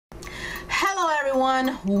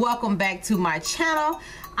everyone, welcome back to my channel.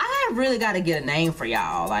 I really got to get a name for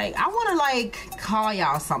y'all. Like, I want to like call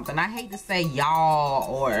y'all something. I hate to say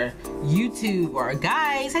y'all or YouTube or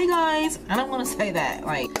guys. Hey guys, I don't want to say that.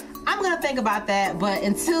 Like, I'm gonna think about that, but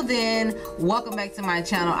until then, welcome back to my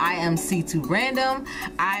channel. I am C2 Random.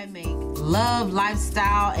 I make love,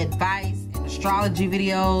 lifestyle, advice, and astrology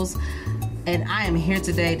videos. And I am here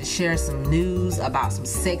today to share some news about some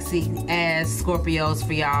sexy ass Scorpios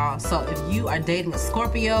for y'all. So if you are dating a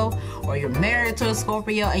Scorpio or you're married to a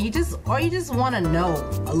Scorpio and you just want to know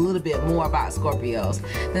a little bit more about Scorpios,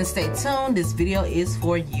 then stay tuned. This video is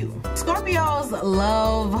for you. Scorpios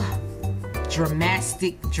love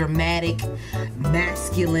dramatic,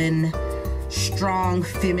 masculine, strong,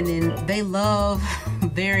 feminine. They love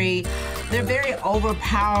they're very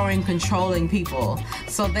overpowering, controlling people.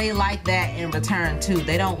 So they like that in return too.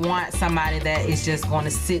 They don't want somebody that is just going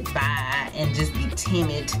to sit by and just be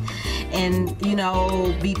timid and, you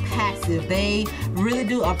know, be passive. They really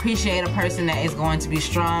do appreciate a person that is going to be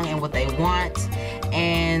strong in what they want,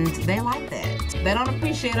 and they like that. They don't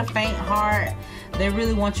appreciate a faint heart. They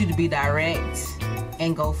really want you to be direct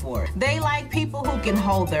and go for it. They like people who can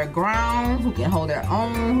hold their ground, who can hold their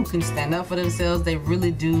own, who can stand up for themselves. They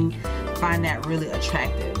really do find that really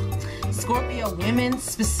attractive. Scorpio women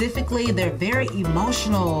specifically, they're very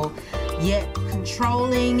emotional, yet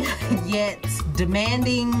controlling, yet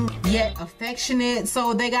demanding, yet affectionate.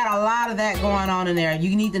 So they got a lot of that going on in there.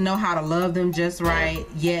 You need to know how to love them just right,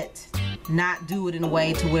 yet not do it in a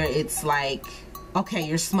way to where it's like, okay,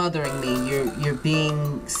 you're smothering me, you're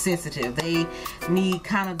being sensitive. They need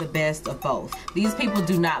kind of the best of both. These people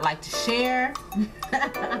do not like to share.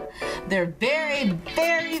 They're very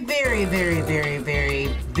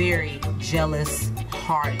jealous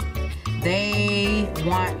hearted. They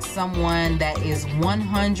want someone that is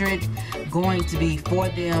 100 going to be for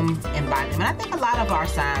them and by them. And I think a lot of our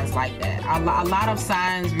signs like that. A lot of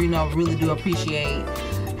signs, you know, really do appreciate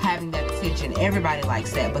having that attention. Everybody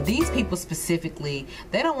likes that, but these people specifically,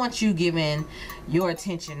 they don't want you giving your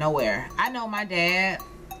attention nowhere. I know my dad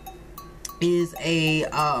is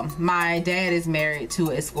married to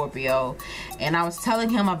a Scorpio, and I was telling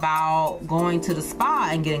him about going to the spa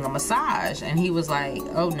and getting a massage, and he was like,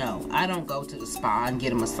 oh no, I don't go to the spa and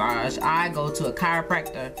get a massage. I go to a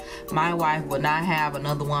chiropractor. My wife would not have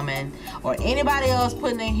another woman or anybody else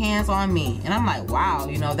putting their hands on me. And I'm like, wow,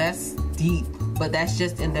 you know, that's deep. But that's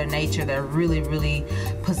just in their nature. They're really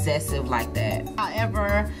possessive like that.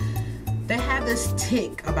 However, they have this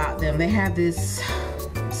tick about them. They have this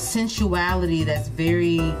sensuality that's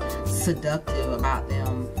very seductive about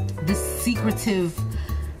them. This secretive,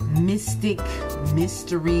 mystic,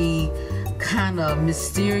 mystery, kind of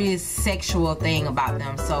mysterious sexual thing about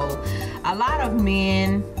them. So a lot of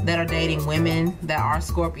men that are dating women that are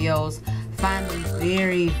Scorpios find them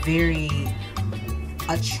very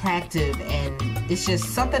attractive, and it's just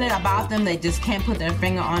something about them. They just can't put their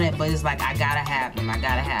finger on it, but it's like, I gotta have them, I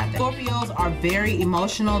gotta have them. Scorpios are very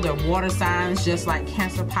emotional. They're water signs, just like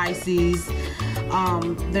Cancer, Pisces.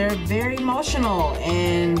 They're very emotional,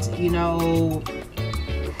 and you know,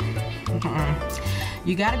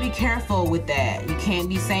 you gotta be careful with that. You can't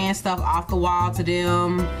be saying stuff off the wall to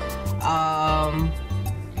them.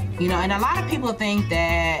 You know, and a lot of people think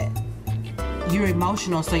that you're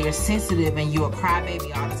emotional, so you're sensitive and you're a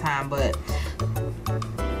crybaby all the time, but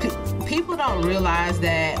people don't realize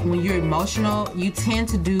that when you're emotional, you tend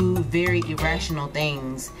to do very irrational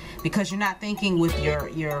things because you're not thinking with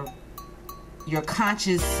your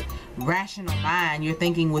conscious, rational mind. You're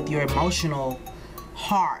thinking with your emotional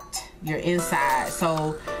heart, your inside.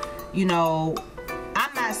 So, you know,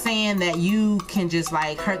 I'm not saying that you can just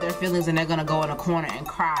like hurt their feelings and they're gonna go in a corner and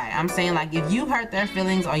cry. I'm saying, like, if you hurt their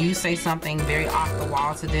feelings or you say something very off the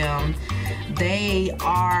wall to them, they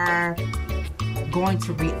are going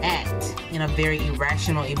to react in a very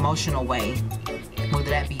irrational, emotional way. Whether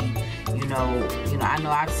that be, you know, I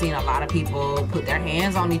know I've seen a lot of people put their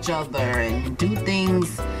hands on each other and do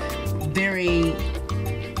things very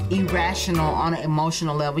irrational on an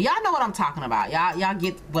emotional level. Y'all know what I'm talking about. Y'all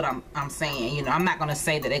get what I'm saying. You know, I'm not gonna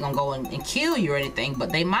say that they're gonna go and kill you or anything,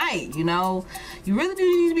 but they might. You know, you really do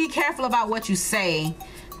need to be careful about what you say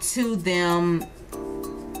to them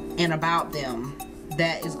and about them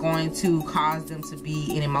that is going to cause them to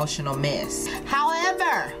be an emotional mess.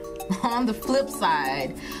 However, on the flip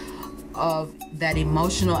side of that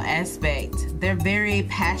emotional aspect, they're very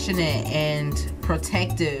passionate and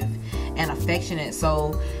protective and affectionate.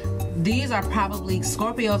 So these are probably,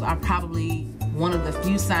 Scorpios are probably one of the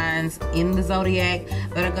few signs in the zodiac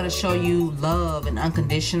that are going to show you love and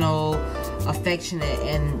unconditional affectionate,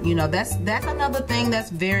 and you know, that's another thing that's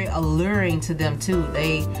very alluring to them too.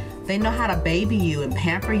 They know how to baby you and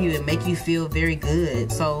pamper you and make you feel very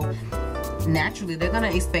good, so naturally they're going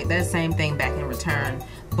to expect that same thing back in return,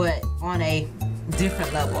 but on a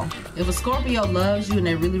different level. If a Scorpio loves you and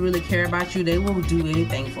they really care about you, they will do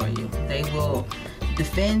anything for you. They will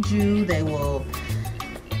defend you, they will,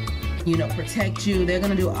 you know, protect you. They're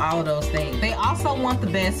gonna do all of those things. They also want the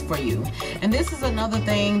best for you, and this is another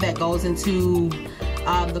thing that goes into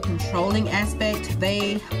the controlling aspect.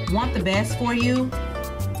 They want the best for you,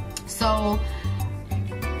 so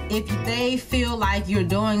if they feel like you're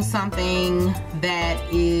doing something that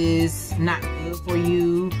is not good for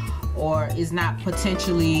you or is not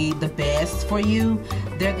potentially the best for you,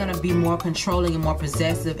 they're gonna be more controlling and more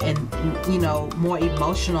possessive and, you know, more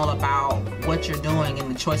emotional about what you're doing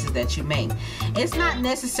and the choices that you make. It's not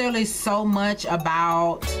necessarily so much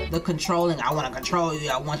about the controlling, I want to control you,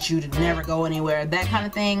 I want you to never go anywhere, that kind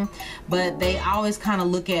of thing, but they always kind of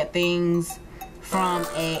look at things from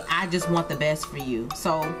a, I just want the best for you.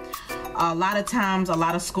 So a lot of times, a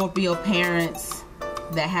lot of Scorpio parents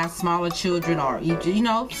that have smaller children, or you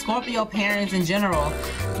know, Scorpio parents in general,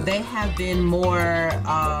 they have been more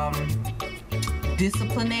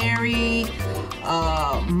disciplinary,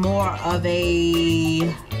 more of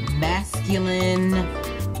a masculine,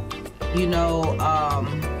 you know,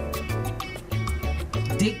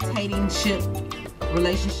 dictatorship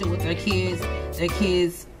relationship with their kids. Their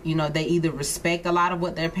kids, you know, they either respect a lot of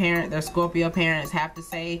what their Scorpio parents have to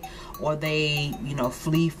say, or they, you know,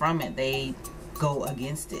 flee from it. They go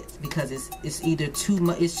against it because it's either too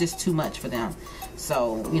much, it's just too much for them.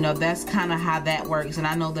 So, you know, that's kind of how that works. And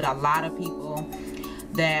I know that a lot of people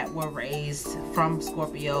that were raised from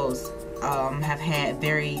Scorpios have had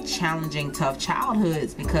very challenging, tough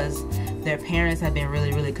childhoods because their parents have been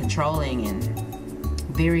really controlling and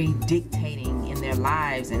very dictating in their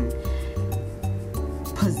lives and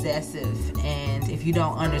possessive. And if you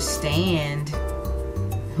don't understand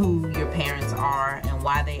who your parents are and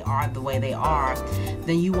why they are the way they are,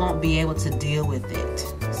 then you won't be able to deal with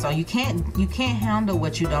it. So you can't handle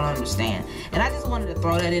what you don't understand. And I just wanted to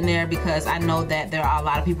throw that in there because I know that there are a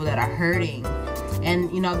lot of people that are hurting.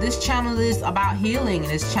 And you know, this channel is about healing,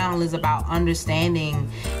 and this channel is about understanding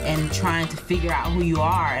and trying to figure out who you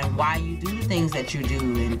are and why you do the things that you do,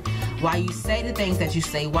 and why you say the things that you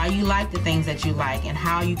say, why you like the things that you like, and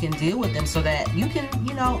how you can deal with them so that you can,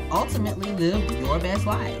 you know, ultimately live your best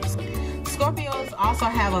lives. Scorpios also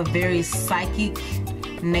have a very psychic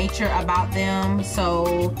nature about them,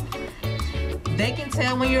 so they can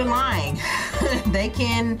tell when you're lying. They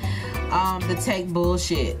can detect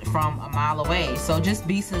bullshit from a mile away. So just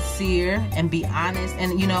be sincere and be honest.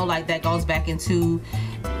 And you know, like, that goes back into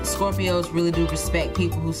Scorpios really do respect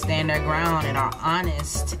people who stand their ground and are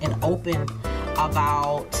honest and open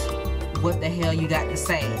about what the hell you got to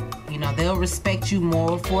say. You know, they'll respect you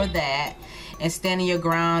more for that and standing your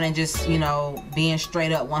ground and just, you know, being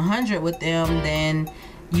straight up 100 with them than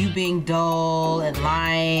you being dull and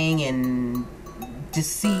lying and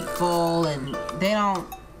deceitful. And they don't,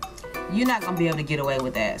 you're not gonna be able to get away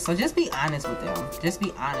with that. So just be honest with them. Just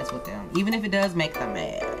be honest with them, even if it does make them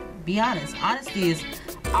mad. Be honest. Honesty is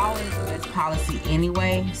always the best policy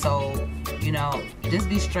anyway. So, you know, just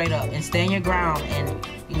be straight up and stand your ground, and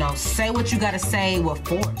you know, say what you gotta say with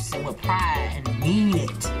force and with pride and mean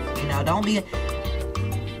it. You know, don't be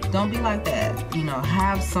like that. You know,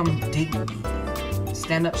 have some dignity.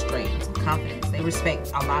 Stand up straight, some confidence. They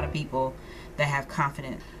respect a lot of people that have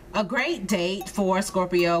confidence. A great date for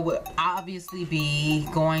Scorpio would obviously be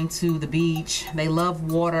going to the beach. They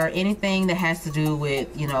love water. Anything that has to do with,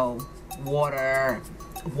 you know, water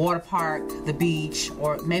park, the beach,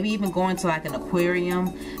 or maybe even going to like an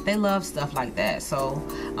aquarium. They love stuff like that. So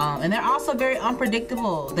and they're also very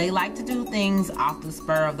unpredictable. They like to do things off the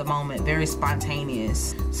spur of the moment, very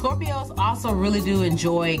spontaneous. Scorpios also really do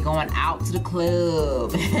enjoy going out to the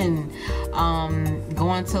club and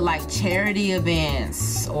going to like charity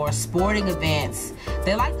events or sporting events.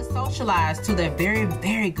 They like to socialize too. They're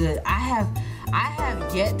very good. I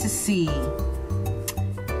have yet to see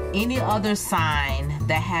any other sign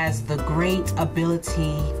that has the great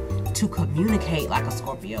ability to communicate like a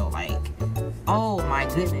Scorpio. Like, oh my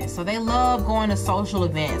goodness. So they love going to social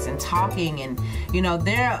events and talking, and you know,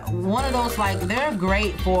 they're one of those, like, they're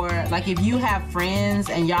great for, like, if you have friends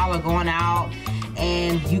and y'all are going out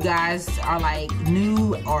and you guys are like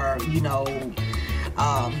new, or you know,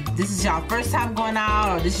 this is y'all first time going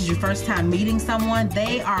out, or this is your first time meeting someone,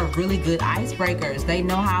 they are really good icebreakers. They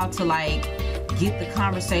know how to like get the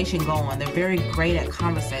conversation going. They're very great at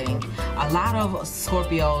conversating. A lot of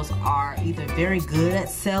Scorpios are either very good at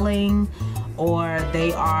selling, or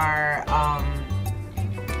they are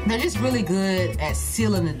they're just really good at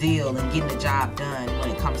sealing the deal and getting the job done when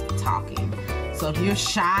it comes to talking. So if you're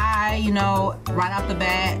shy, you know, right off the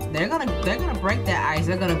bat, they're gonna break that ice.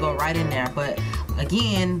 They're gonna go right in there. But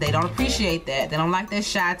again, they don't appreciate that. They don't like that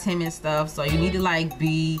shy, timid stuff. So you need to like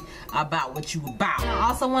be about what you about. I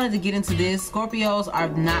also wanted to get into this. Scorpios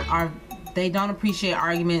they don't appreciate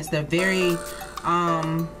arguments. They're very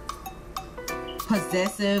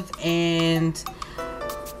possessive and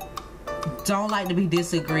don't like to be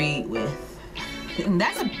disagreed with. And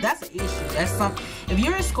that's an issue. That's something. If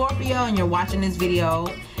you're a Scorpio and you're watching this video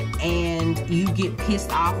and you get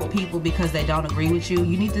pissed off with people because they don't agree with you,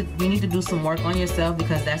 you need to do some work on yourself,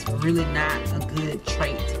 because that's really not a good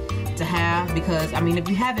trait to have. Because I mean, if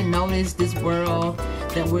you haven't noticed, this world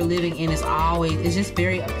that we're living in is just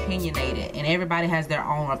very opinionated, and everybody has their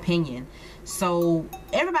own opinion. So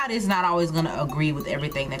everybody is not always going to agree with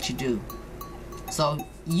everything that you do. So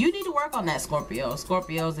you need to work on that, Scorpio.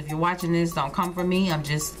 Scorpios, if you're watching this, don't come for me. I'm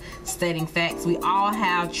just stating facts. We all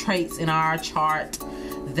have traits in our chart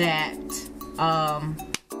that,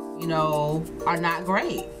 you know, are not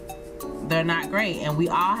great. They're not great, and we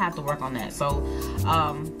all have to work on that. So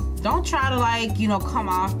don't try to, like, you know, come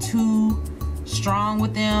off too strong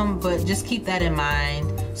with them, but just keep that in mind.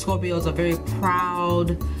 Scorpios are very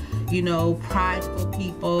proud, you know, prideful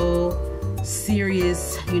people.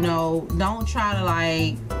 Serious, you know. Don't try to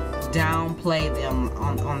like downplay them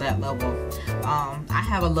on that level. I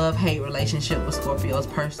have a love-hate relationship with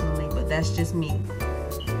Scorpios personally, but that's just me.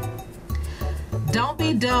 Don't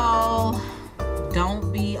be dull.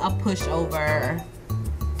 Don't be a pushover.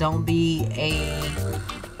 Don't be a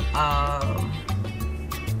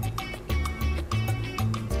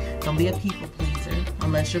people pleaser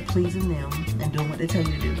unless you're pleasing them and doing what they tell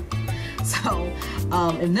you to do. So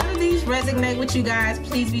if none of these resonate with you guys,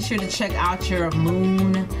 please be sure to check out your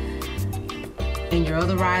moon and your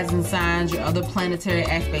other rising signs. Your other planetary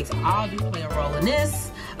aspects all do play a role in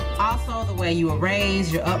this. Also, the way you were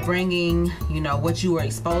raised, your upbringing, you know, what you were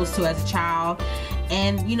exposed to as a child.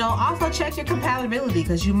 And, you know, also check your compatibility,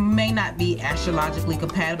 because you may not be astrologically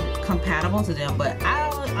compatible to them. But I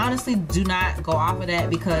honestly do not go off of that,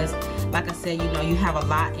 because like I said, you know, you have a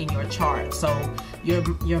lot in your chart. So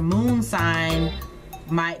your moon sign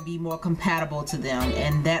might be more compatible to them,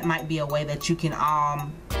 and that might be a way that you can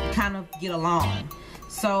kind of get along.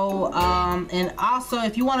 So and also,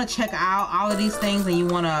 if you want to check out all of these things and you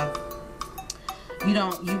want to,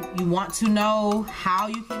 you want to know how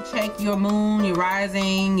you can check your moon, your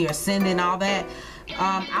rising, your ascendant, all that,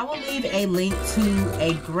 I will leave a link to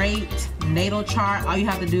a great natal chart. All you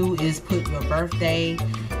have to do is put your birthday,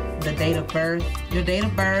 the date of birth, your date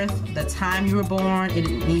of birth, the time you were born. It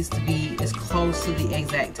needs to be as close to the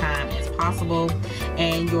exact time as possible,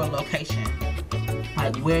 and your location,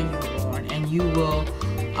 like where you were born, and you will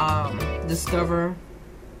discover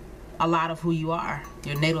a lot of who you are,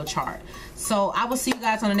 your natal chart. So I will see you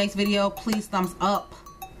guys on the next video. Please thumbs up.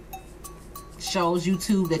 Shows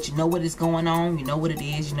YouTube that you know what is going on, you know what it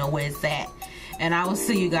is, you know where it's at. And I will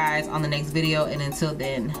see you guys on the next video, and until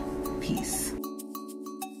then, peace.